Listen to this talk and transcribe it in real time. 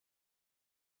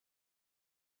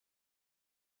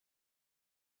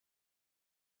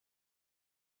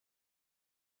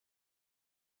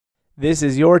This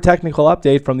is your technical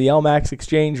update from the LMAX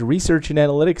Exchange Research and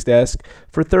Analytics Desk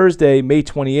for Thursday, May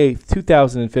 28th,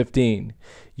 2015.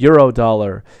 Euro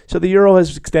dollar. So the euro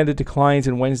has extended declines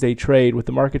in Wednesday trade, with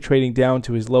the market trading down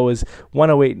to as low as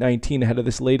 108.19 ahead of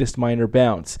this latest minor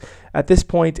bounce. At this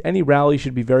point, any rally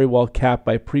should be very well capped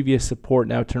by previous support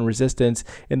now turn resistance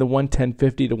in the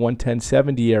 110.50 to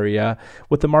 110.70 area,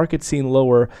 with the market seen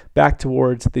lower back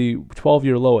towards the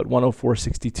 12-year low at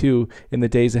 104.62 in the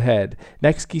days ahead.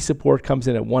 Next key support comes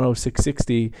in at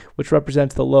 106.60, which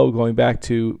represents the low going back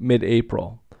to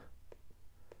mid-April.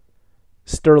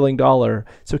 Sterling dollar.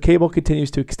 So cable continues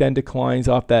to extend declines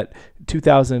off that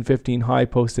 2015 high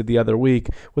posted the other week,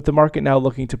 with the market now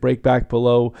looking to break back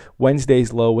below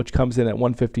Wednesday's low, which comes in at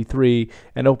 153,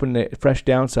 and open a fresh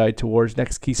downside towards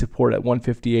next key support at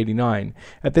 150.89.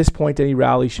 At this point, any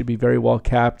rally should be very well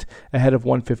capped ahead of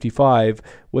 155,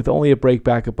 with only a break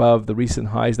back above the recent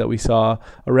highs that we saw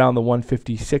around the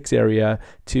 156 area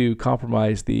to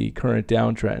compromise the current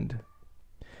downtrend.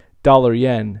 Dollar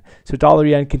yen. So dollar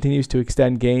yen continues to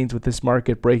extend gains, with this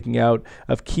market breaking out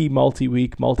of key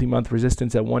multi-week, multi-month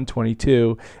resistance at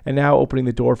 122 and now opening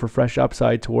the door for fresh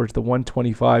upside towards the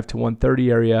 125 to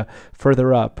 130 area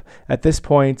further up. At this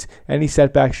point, any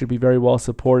setback should be very well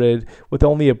supported, with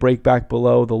only a break back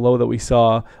below the low that we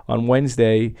saw on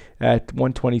Wednesday at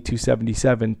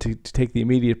 122.77 to take the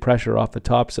immediate pressure off the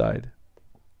top side.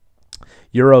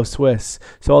 Euro Swiss.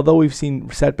 So although we've seen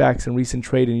setbacks in recent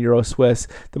trade in Euro Swiss,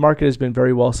 the market has been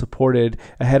very well supported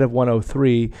ahead of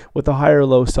 103, with a higher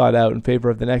low sought out in favor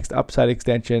of the next upside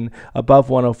extension above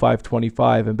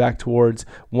 105.25 and back towards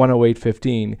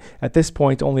 108.15. At this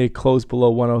point, only a close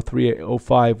below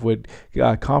 103.05 would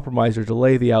compromise or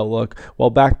delay the outlook, while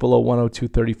back below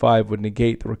 102.35 would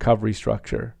negate the recovery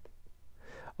structure.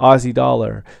 Aussie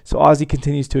dollar. So Aussie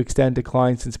continues to extend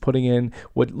decline since putting in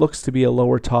what looks to be a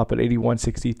lower top at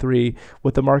 81.63,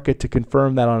 with the market to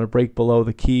confirm that on a break below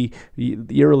the key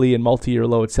yearly and multi-year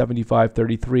low at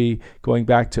 75.33 going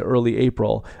back to early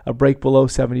April. A break below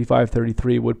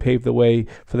 75.33 would pave the way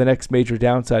for the next major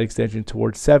downside extension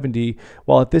towards 70,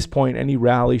 while at this point any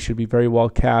rally should be very well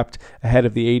capped ahead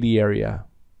of the 80 area.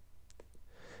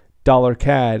 Dollar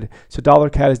CAD. So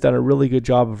dollar CAD has done a really good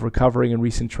job of recovering in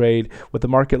recent trade, with the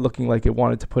market looking like it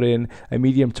wanted to put in a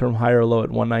medium-term higher low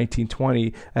at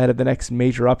 119.20 ahead of the next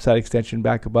major upside extension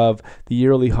back above the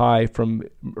yearly high from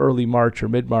early March or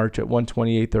mid-March at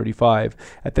 128.35.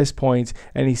 At this point,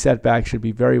 any setback should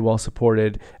be very well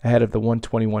supported ahead of the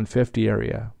 121.50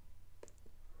 area.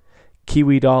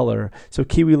 Kiwi dollar. So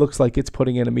Kiwi looks like it's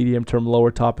putting in a medium-term lower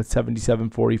top at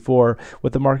 77.44,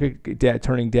 with the market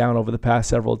turning down over the past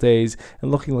several days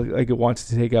and looking like it wants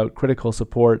to take out critical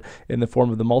support in the form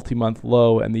of the multi-month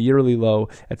low and the yearly low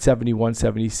at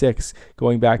 71.76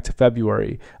 going back to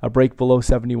February. A break below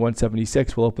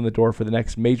 71.76 will open the door for the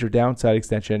next major downside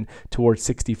extension towards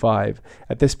 65.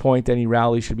 At this point, any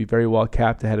rally should be very well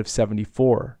capped ahead of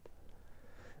 74.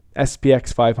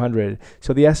 SPX 500.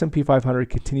 So the S&P 500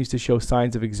 continues to show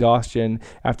signs of exhaustion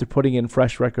after putting in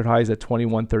fresh record highs at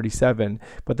 21.37,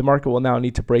 but the market will now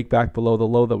need to break back below the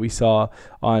low that we saw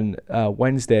on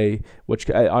Tuesday, which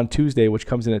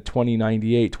comes in at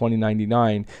 20.98,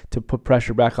 20.99, to put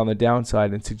pressure back on the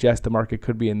downside and suggest the market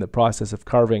could be in the process of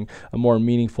carving a more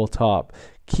meaningful top.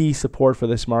 Key support for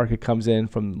this market comes in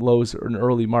from lows in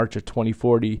early March at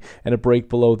 20.40, and a break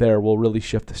below there will really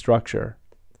shift the structure.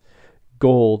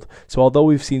 Gold. So although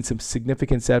we've seen some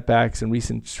significant setbacks in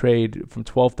recent trade from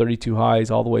 1232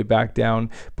 highs all the way back down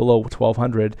below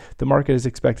 1200, the market is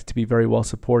expected to be very well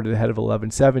supported ahead of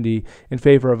 1170 in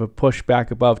favor of a push back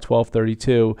above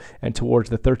 1232 and towards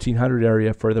the 1300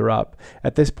 area further up.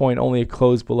 At this point, only a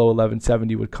close below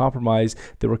 1170 would compromise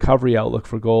the recovery outlook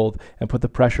for gold and put the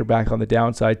pressure back on the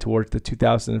downside towards the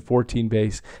 2014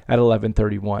 base at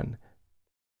 1131.